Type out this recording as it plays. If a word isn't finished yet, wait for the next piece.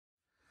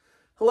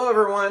Hello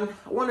everyone,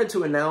 I wanted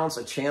to announce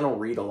a channel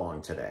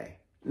read-along today.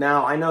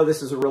 Now, I know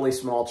this is a really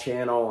small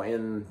channel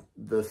in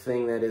the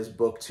thing that is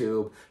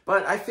BookTube,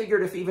 but I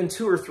figured if even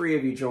 2 or 3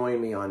 of you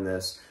join me on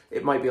this,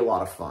 it might be a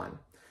lot of fun.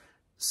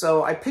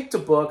 So I picked a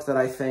book that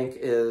I think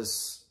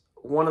is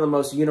one of the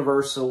most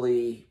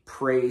universally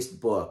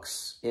praised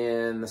books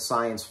in the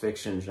science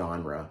fiction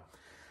genre.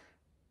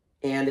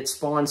 And it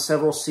spawned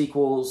several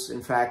sequels,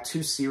 in fact,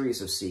 2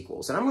 series of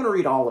sequels. And I'm going to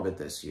read all of it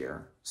this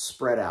year,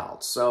 spread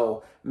out.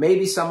 So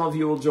maybe some of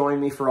you will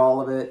join me for all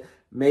of it.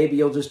 Maybe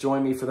you'll just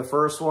join me for the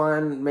first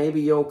one.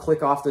 Maybe you'll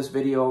click off this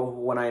video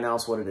when I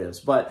announce what it is.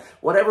 But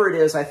whatever it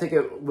is, I think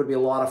it would be a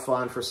lot of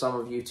fun for some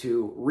of you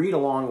to read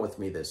along with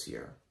me this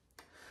year.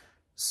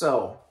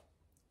 So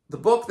the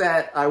book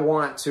that I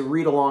want to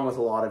read along with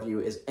a lot of you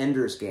is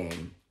Ender's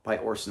Game by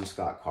Orson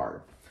Scott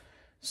Card.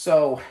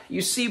 So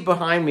you see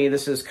behind me,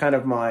 this is kind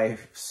of my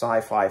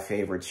sci-fi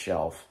favorite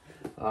shelf.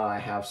 I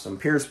have some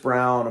Pierce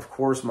Brown, of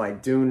course, my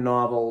Dune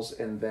novels,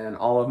 and then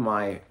all of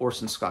my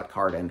Orson Scott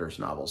Card Ender's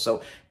novels.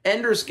 So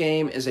Ender's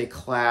Game is a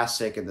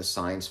classic in the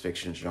science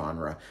fiction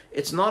genre.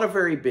 It's not a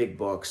very big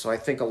book, so I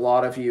think a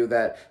lot of you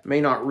that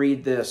may not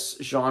read this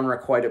genre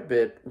quite a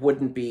bit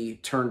wouldn't be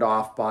turned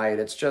off by it.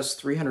 It's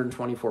just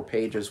 324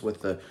 pages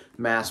with the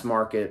mass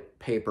market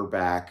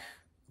paperback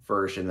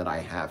version that I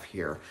have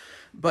here.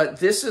 But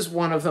this is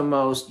one of the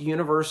most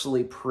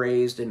universally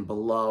praised and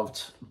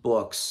beloved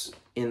books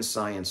in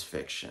science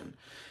fiction.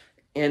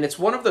 And it's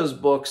one of those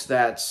books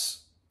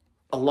that's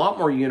a lot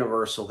more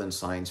universal than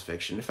science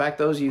fiction. In fact,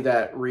 those of you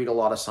that read a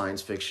lot of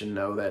science fiction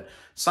know that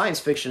science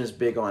fiction is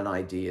big on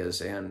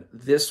ideas, and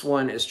this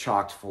one is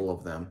chock full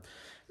of them.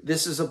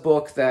 This is a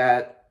book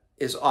that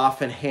is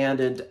often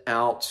handed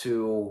out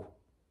to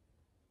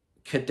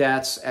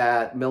cadets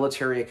at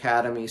military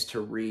academies to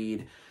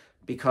read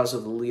because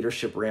of the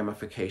leadership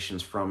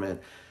ramifications from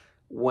it.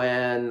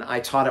 When I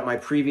taught at my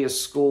previous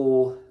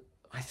school,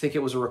 I think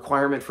it was a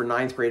requirement for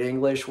 9th grade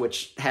English,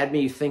 which had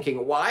me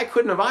thinking, why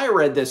couldn't have I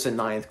read this in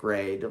 9th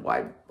grade?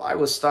 Why I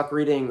was stuck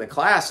reading the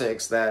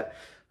classics that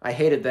I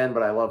hated then,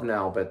 but I love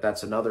now, but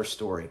that's another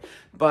story.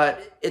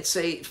 But it's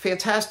a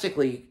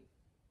fantastically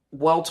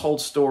well-told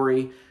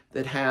story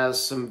that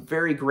has some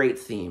very great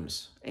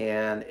themes.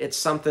 And it's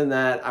something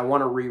that I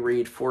want to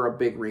reread for a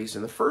big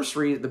reason.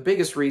 The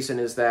biggest reason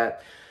is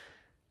that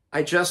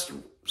I just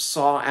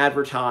saw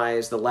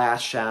advertised The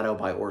Last Shadow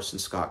by Orson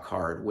Scott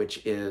Card,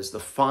 which is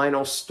the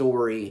final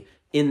story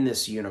in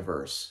this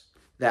universe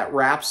that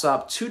wraps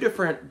up 2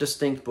 different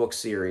distinct book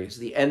series,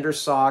 the Ender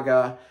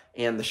Saga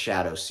and the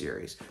Shadow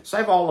series. So I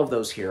have all of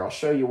those here. I'll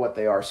show you what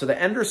they are. So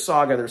the Ender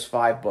Saga, there's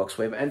 5 books.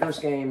 We have Ender's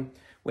Game,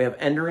 we have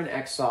Ender in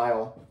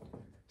Exile,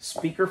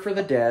 Speaker for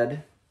the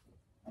Dead,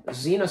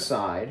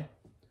 Xenocide,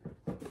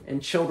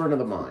 and Children of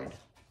the Mind.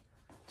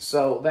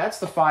 So that's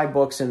the 5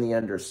 books in the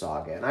Ender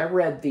Saga, and I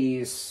read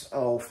these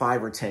 5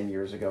 or 10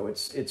 years ago.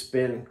 It's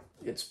been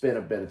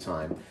a bit of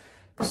time,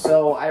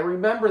 so I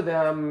remember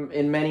them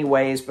in many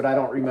ways, but I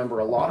don't remember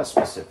a lot of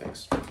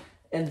specifics.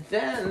 And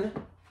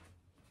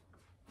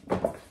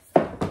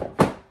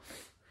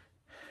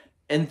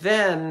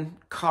then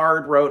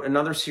Card wrote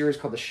another series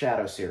called the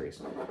Shadow series,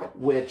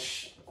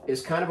 which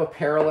is kind of a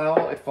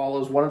parallel. It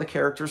follows one of the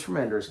characters from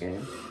Ender's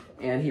Game.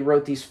 And he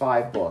wrote these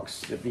 5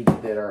 books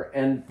that are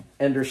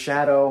Ender's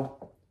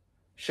Shadow,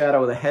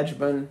 Shadow the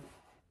Hedgeman,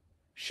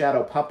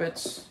 Shadow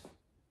Puppets,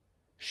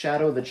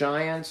 Shadow the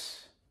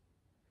Giants,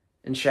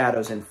 and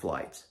Shadows in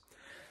Flight.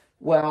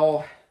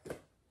 Well,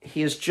 he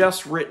has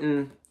just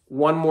written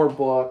one more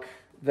book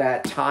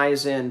that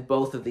ties in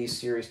both of these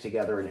series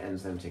together and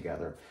ends them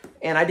together.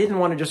 And I didn't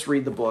want to just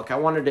read the book. I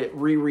wanted to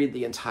reread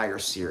the entire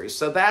series.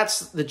 So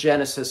that's the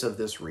genesis of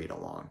this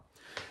read-along.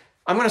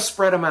 I'm going to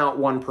spread them out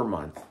 1 per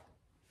month.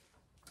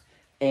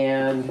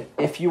 And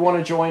if you want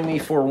to join me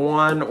for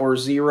 1 or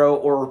 0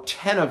 or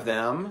 10 of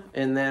them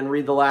and then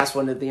read the last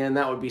one at the end,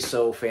 that would be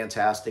so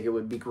fantastic. It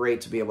would be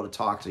great to be able to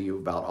talk to you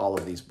about all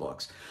of these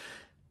books.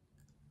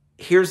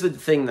 Here's the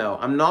thing, though.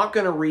 I'm not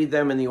going to read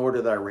them in the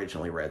order that I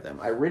originally read them.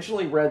 I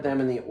originally read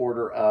them in the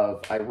order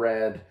of, I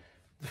read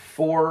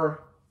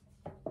 4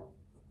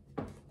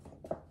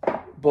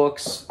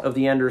 books of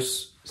the Ender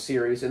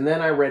series, and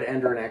then I read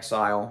Ender in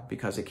Exile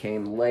because it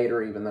came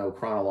later, even though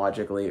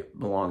chronologically it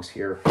belongs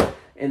here.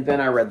 And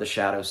then I read the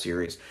Shadow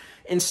series.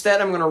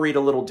 Instead, I'm going to read a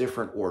little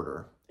different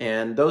order.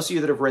 And those of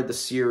you that have read the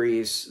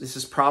series, this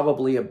is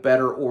probably a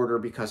better order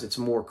because it's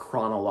more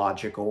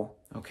chronological,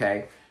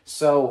 okay?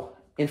 So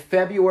in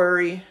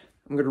February,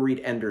 I'm going to read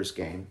Ender's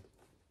Game.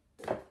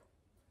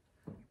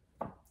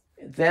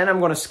 Then I'm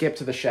going to skip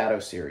to the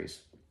Shadow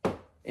series.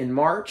 In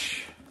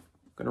March,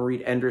 I'm going to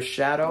read Ender's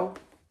Shadow.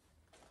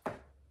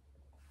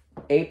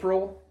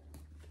 April,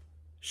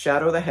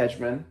 Shadow the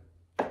Hedgeman.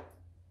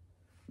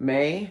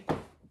 May,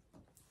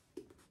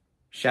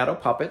 Shadow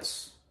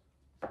Puppets.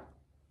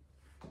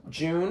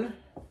 June,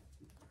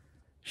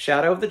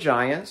 Shadow of the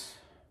Giants.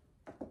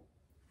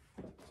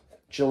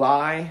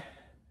 July,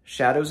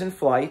 Shadows in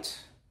Flight.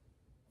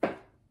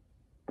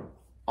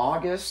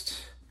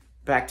 August,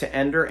 back to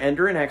Ender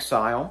in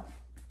Exile.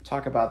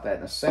 Talk about that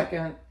in a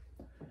second.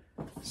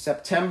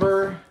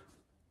 September,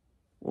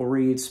 we'll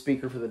read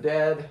Speaker for the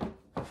Dead.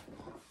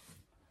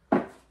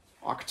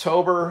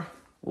 October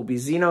will be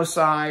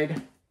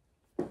Xenocide.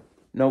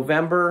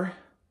 November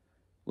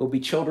will be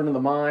Children of the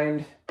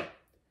Mind.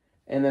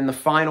 And then the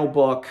final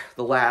book,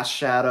 The Last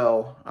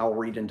Shadow, I'll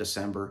read in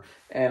December.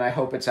 And I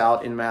hope it's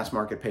out in mass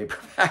market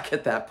paperback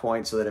at that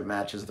point so that it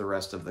matches the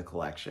rest of the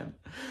collection.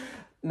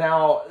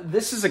 Now,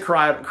 this is a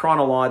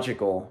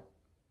chronological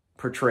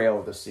portrayal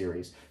of the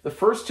series. The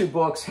first two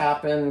books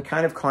happen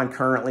kind of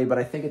concurrently, but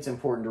I think it's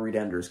important to read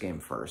Ender's Game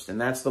first. And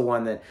that's the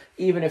one that,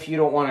 even if you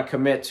don't want to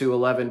commit to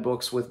 11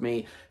 books with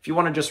me, if you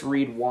want to just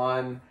read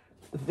one,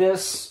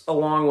 this,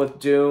 along with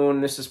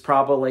Dune, this is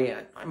probably,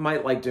 I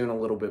might like Dune a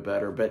little bit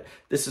better, but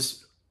this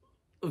is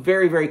a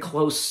very, very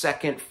close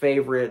second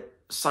favorite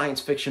science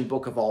fiction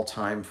book of all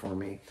time for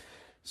me.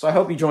 So I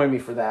hope you join me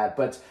for that.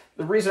 But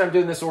the reason I'm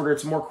doing this order,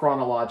 it's more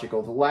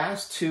chronological. The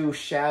last two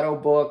Shadow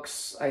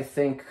books, I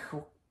think,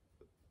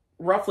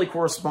 roughly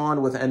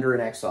correspond with Ender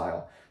in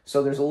Exile.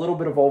 So there's a little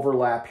bit of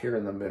overlap here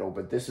in the middle,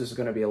 but this is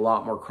going to be a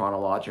lot more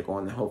chronological,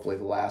 and hopefully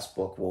the last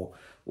book will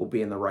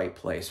be in the right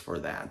place for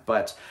that.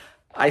 But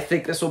I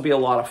think this will be a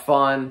lot of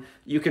fun.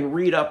 You can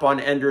read up on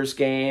Ender's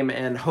Game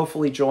and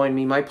hopefully join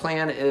me. My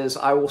plan is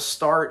I will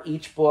start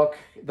each book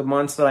the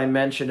months that I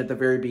mentioned at the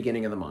very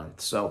beginning of the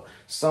month. So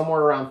somewhere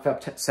around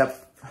February,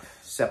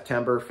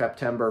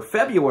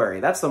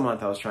 that's the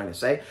month I was trying to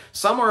say.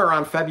 Somewhere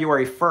around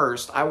February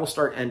 1st, I will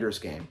start Ender's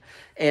Game.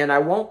 And I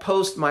won't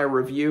post my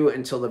review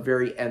until the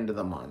very end of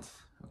the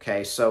month.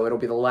 Okay, so it'll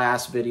be the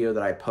last video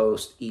that I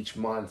post each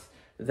month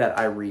that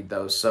I read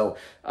those. So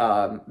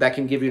that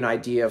can give you an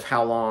idea of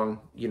how long,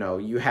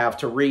 you have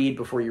to read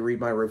before you read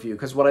my review.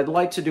 Because what I'd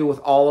like to do with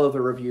all of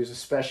the reviews,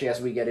 especially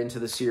as we get into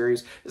the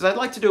series, is I'd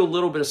like to do a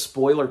little bit of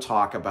spoiler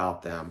talk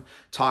about them.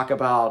 Talk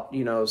about,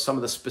 some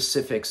of the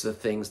specifics, the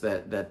things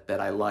that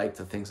I liked,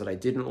 the things that I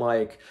didn't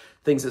like,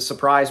 things that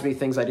surprised me,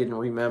 things I didn't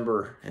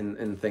remember,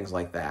 and things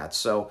like that.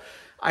 So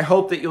I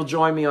hope that you'll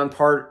join me on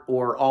part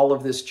or all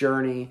of this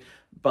journey.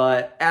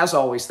 But as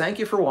always, thank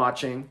you for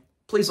watching.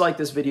 Please like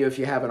this video if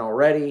you haven't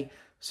already.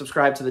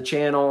 Subscribe to the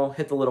channel.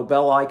 Hit the little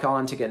bell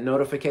icon to get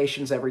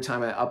notifications every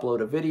time I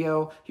upload a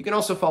video. You can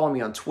also follow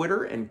me on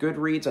Twitter and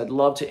Goodreads. I'd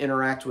love to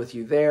interact with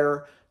you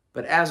there.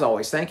 But as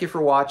always, thank you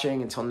for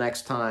watching. Until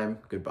next time,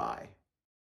 goodbye.